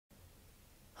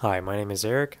Hi, my name is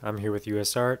Eric. I'm here with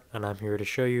US Art, and I'm here to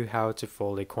show you how to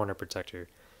fold a corner protector.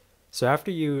 So after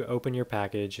you open your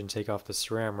package and take off the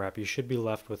saran wrap, you should be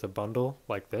left with a bundle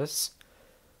like this.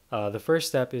 The first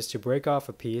step is to break off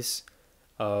a piece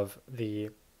of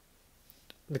the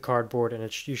cardboard,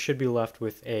 and you should be left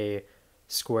with a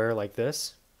square like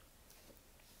this.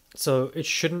 So it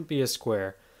shouldn't be a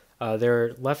square.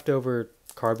 They're leftover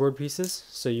cardboard pieces,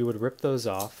 so you would rip those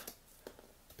off.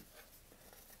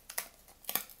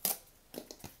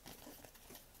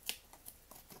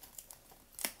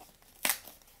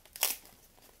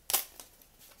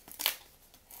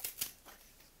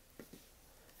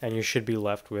 And you should be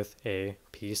left with a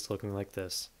piece looking like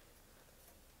this.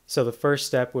 So the first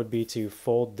step would be to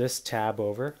fold this tab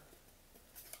over,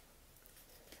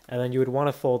 and then you would want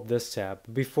to fold this tab.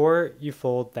 Before you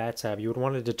fold that tab, you would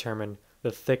want to determine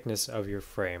the thickness of your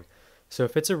frame. So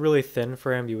if it's a really thin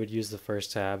frame, you would use the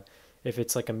first tab. If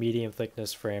it's like a medium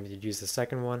thickness frame, you'd use the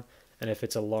second one. And if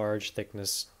it's a large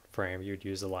thickness frame, you'd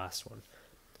use the last one.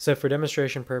 So for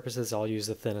demonstration purposes, I'll use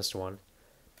the thinnest one.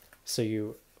 So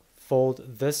you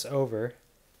fold this over.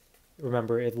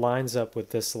 Remember, it lines up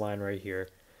with this line right here.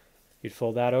 You'd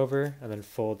fold that over and then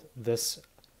fold this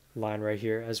line right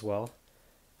here as well.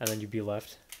 And then you'd be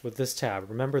left with this tab.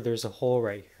 Remember, there's a hole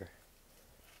right here.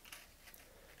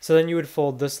 So then you would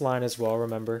fold this line as well.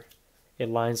 Remember, it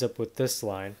lines up with this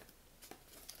line.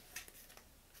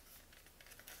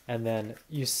 And then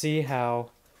you see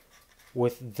how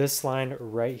with this line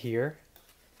right here,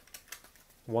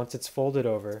 once it's folded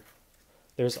over,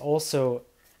 there's also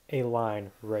a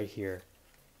line right here.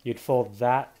 You'd fold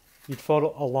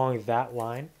along that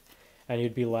line, and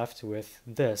you'd be left with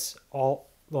this. The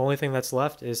only thing that's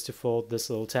left is to fold this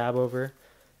little tab over,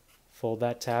 fold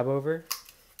that tab over,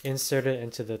 insert it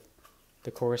into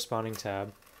the corresponding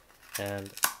tab,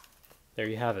 and there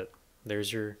you have it.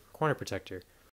 There's your corner protector.